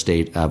into a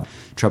state of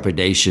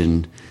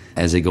trepidation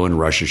as they go into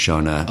Rosh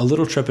Hashanah. A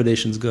little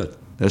trepidation is good.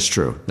 That's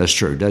true.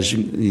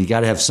 You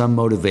got to have some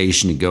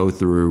motivation to go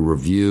through,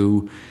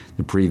 review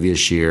the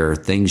previous year,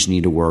 things you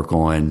need to work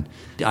on.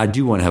 I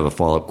do want to have a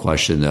follow-up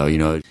question,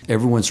 though.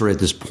 Everyone's sort of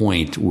at this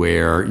point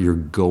where you're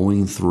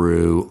going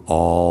through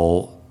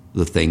all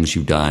the things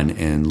you've done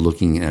and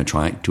looking at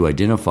trying to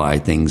identify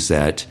things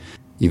that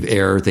you've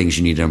erred, things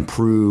you need to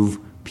improve,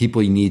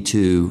 people you need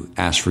to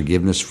ask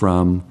forgiveness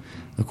from,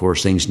 of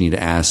course, things you need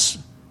to ask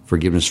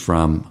forgiveness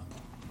from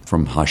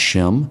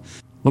Hashem.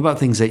 What about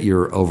things that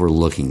you're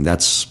overlooking?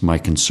 That's my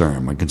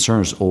concern. My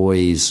concern is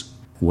always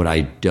what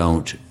I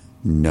don't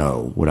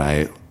know, what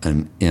I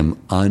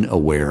am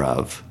unaware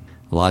of.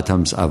 A lot of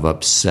times I've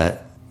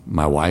upset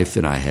my wife,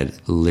 and I had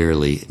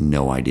literally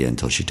no idea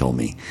until she told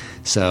me.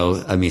 So,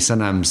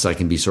 sometimes I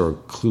can be sort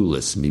of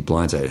clueless and be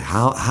blindsided.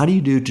 How do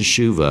you do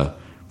teshuvah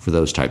for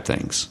those type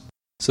things?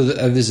 So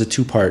there's a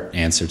two-part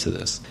answer to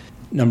this.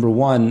 Number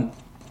one,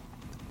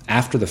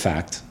 after the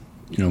fact,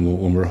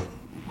 when we're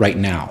right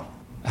now,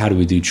 how do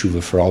we do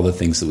teshuvah for all the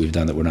things that we've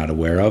done that we're not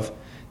aware of?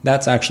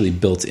 That's actually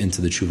built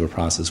into the teshuvah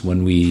process.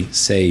 When we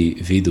say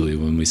vidui,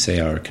 when we say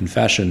our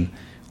confession,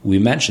 we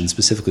mention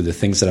specifically the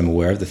things that I'm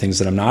aware of, the things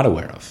that I'm not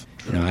aware of.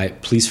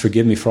 Please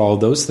forgive me for all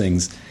of those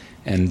things,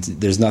 and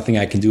there's nothing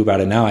I can do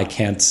about it now. I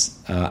can't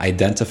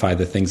identify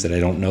the things that I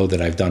don't know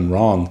that I've done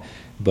wrong,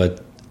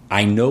 but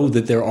I know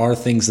that there are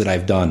things that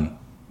I've done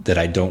that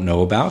I don't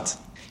know about.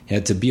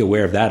 And to be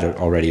aware of that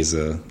already is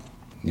a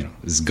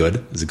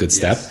good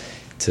step. Yes.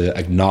 To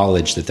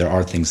acknowledge that there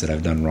are things that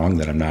I've done wrong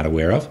that I'm not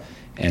aware of,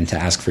 and to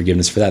ask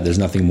forgiveness for that. There's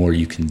nothing more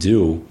you can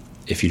do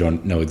if you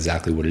don't know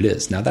exactly what it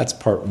is. Now, that's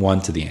part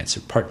one to the answer.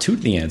 Part two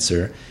to the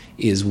answer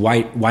is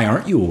why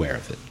aren't you aware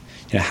of it?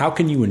 How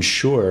can you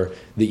ensure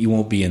that you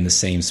won't be in the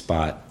same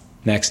spot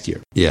next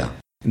year? Yeah.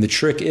 And the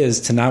trick is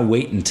to not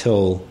wait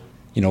until,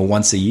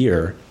 once a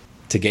year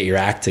to get your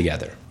act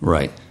together.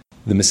 Right.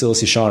 The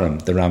Mesilas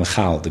Yesharim, the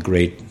Ramchal, the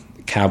great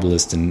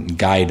Kabbalist and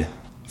guide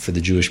for the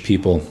Jewish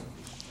people,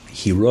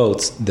 he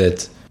wrote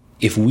that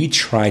if we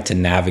try to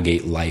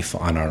navigate life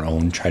on our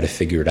own, try to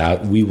figure it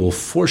out, we will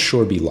for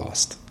sure be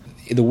lost.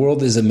 The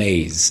world is a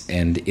maze,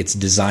 and it's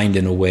designed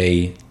in a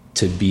way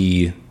to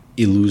be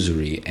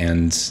illusory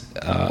and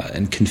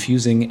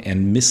confusing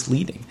and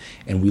misleading.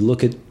 And we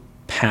look at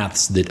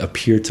paths that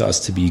appear to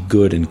us to be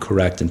good and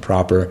correct and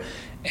proper,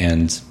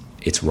 and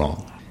it's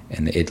wrong.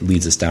 And it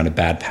leads us down a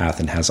bad path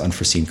and has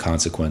unforeseen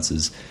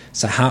consequences.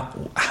 So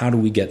how do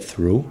we get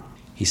through?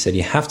 He said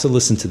you have to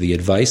listen to the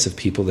advice of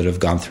people that have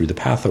gone through the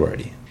path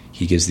already.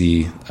 He gives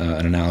an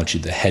analogy,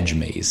 the hedge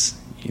maze.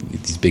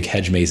 These big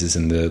hedge mazes,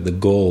 and the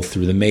goal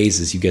through the maze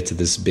is you get to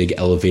this big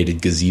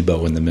elevated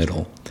gazebo in the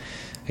middle.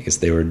 I guess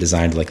they were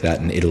designed like that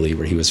in Italy,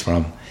 where he was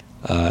from.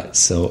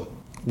 So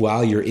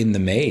while you're in the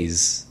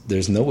maze,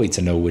 there's no way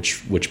to know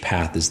which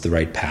path is the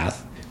right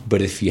path.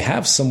 But if you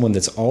have someone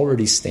that's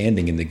already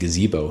standing in the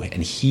gazebo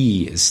and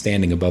he is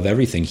standing above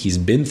everything, he's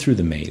been through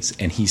the maze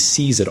and he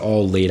sees it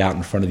all laid out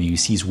in front of you, he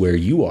sees where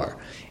you are,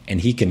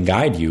 and he can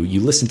guide you, you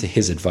listen to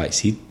his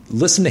advice.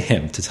 Listen to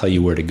him to tell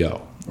you where to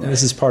go. Right. And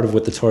this is part of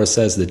what the Torah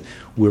says, that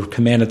we're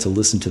commanded to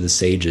listen to the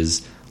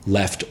sages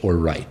left or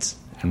right.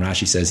 And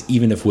Rashi says,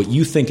 even if what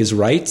you think is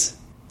right,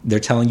 they're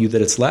telling you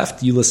that it's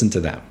left, you listen to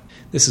them.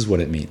 This is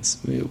what it means.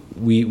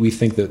 We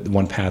think that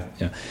one path...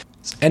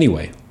 So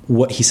anyway,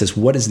 he says,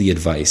 what is the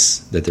advice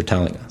that they're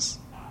telling us?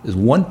 There's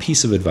one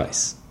piece of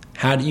advice.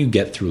 How do you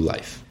get through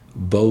life?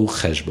 Bo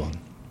cheshbon.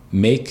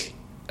 Make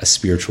a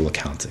spiritual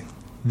accounting.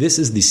 This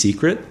is the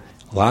secret.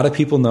 A lot of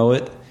people know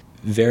it.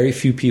 Very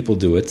few people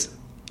do it.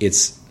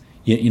 It's,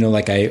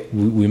 like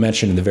we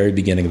mentioned in the very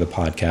beginning of the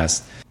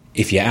podcast,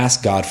 if you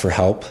ask God for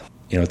help,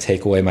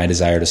 take away my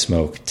desire to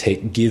smoke,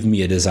 give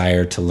me a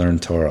desire to learn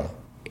Torah.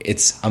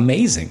 It's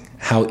amazing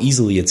how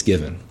easily it's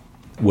given.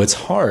 What's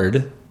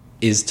hard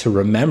is to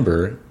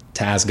remember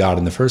to ask God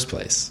in the first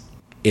place.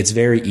 It's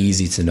very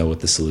easy to know what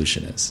the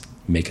solution is.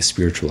 Make a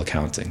spiritual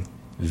accounting.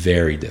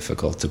 Very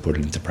difficult to put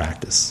it into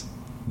practice.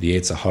 The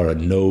Yetzer Hara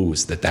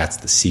knows that that's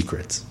the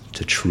secret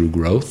to true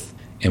growth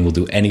and will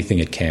do anything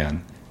it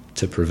can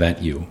to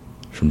prevent you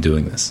from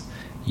doing this.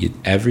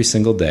 Every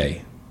single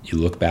day, you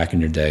look back in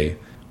your day,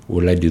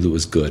 what did I do that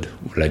was good?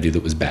 What did I do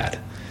that was bad?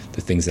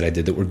 The things that I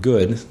did that were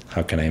good,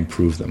 how can I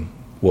improve them?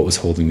 What was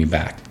holding me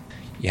back?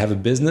 You have a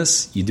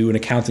business, you do an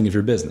accounting of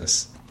your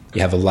business.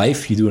 You have a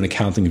life, you do an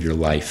accounting of your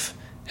life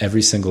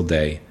every single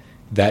day.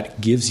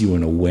 That gives you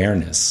an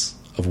awareness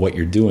of what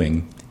you're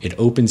doing. It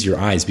opens your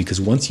eyes,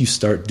 because once you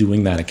start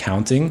doing that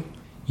accounting,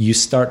 you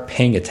start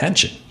paying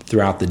attention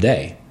throughout the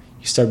day.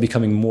 You start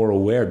becoming more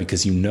aware,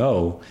 because you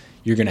know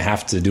you're going to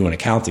have to do an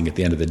accounting at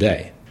the end of the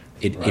day.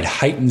 It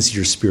heightens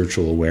your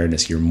spiritual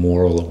awareness, your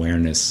moral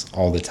awareness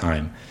all the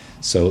time.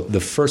 So the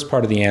first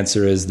part of the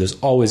answer is there's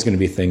always going to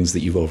be things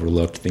that you've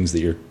overlooked, things that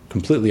you're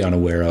completely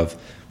unaware of.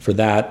 For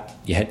that,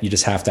 you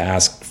just have to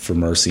ask for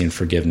mercy and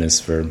forgiveness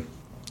for,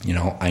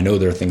 I know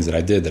there are things that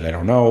I did that I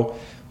don't know.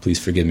 Please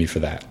forgive me for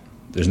that.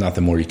 There's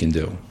nothing more you can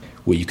do.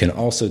 What you can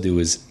also do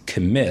is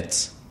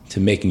commit to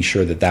making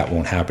sure that that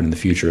won't happen in the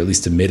future, or at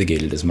least to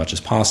mitigate it as much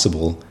as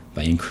possible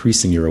by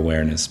increasing your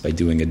awareness, by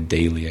doing a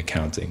daily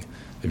accounting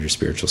of your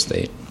spiritual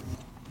state.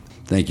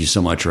 Thank you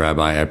so much,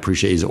 Rabbi. I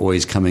appreciate you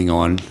always coming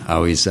on.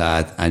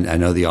 I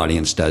know the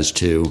audience does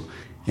too.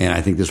 And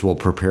I think this will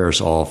prepare us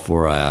all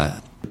for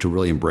to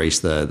really embrace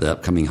the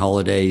upcoming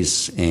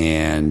holidays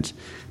and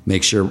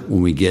make sure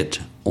when we get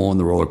on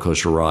the roller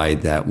coaster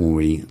ride that when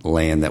we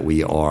land that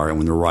we are, and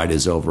when the ride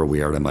is over,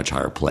 we are at a much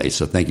higher place.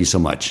 So thank you so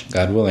much.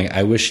 God willing,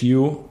 I wish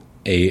you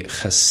a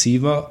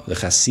chasima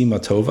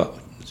tova,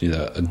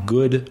 a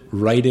good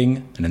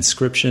writing, an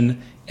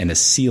inscription, and a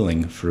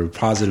sealing for a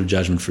positive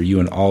judgment for you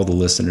and all the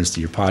listeners to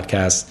your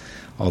podcast,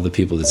 all the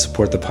people that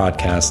support the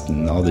podcast,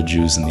 and all the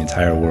Jews in the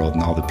entire world,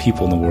 and all the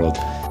people in the world.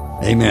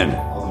 Amen.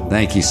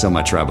 Thank you so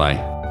much, Rabbi.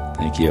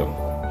 Thank you.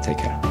 Take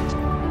care.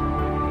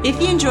 If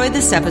you enjoyed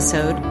this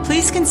episode,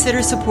 please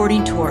consider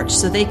supporting Torch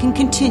so they can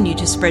continue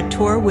to spread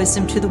Torah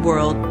wisdom to the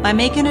world by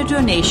making a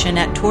donation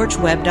at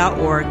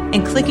torchweb.org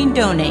and clicking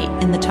donate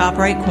in the top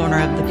right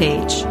corner of the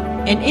page.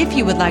 And if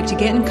you would like to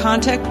get in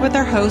contact with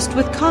our host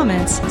with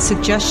comments,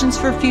 suggestions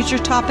for future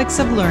topics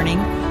of learning,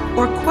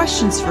 or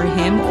questions for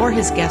him or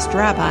his guest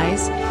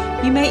rabbis,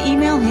 you may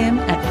email him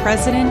at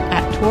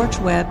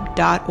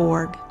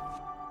president@torchweb.org.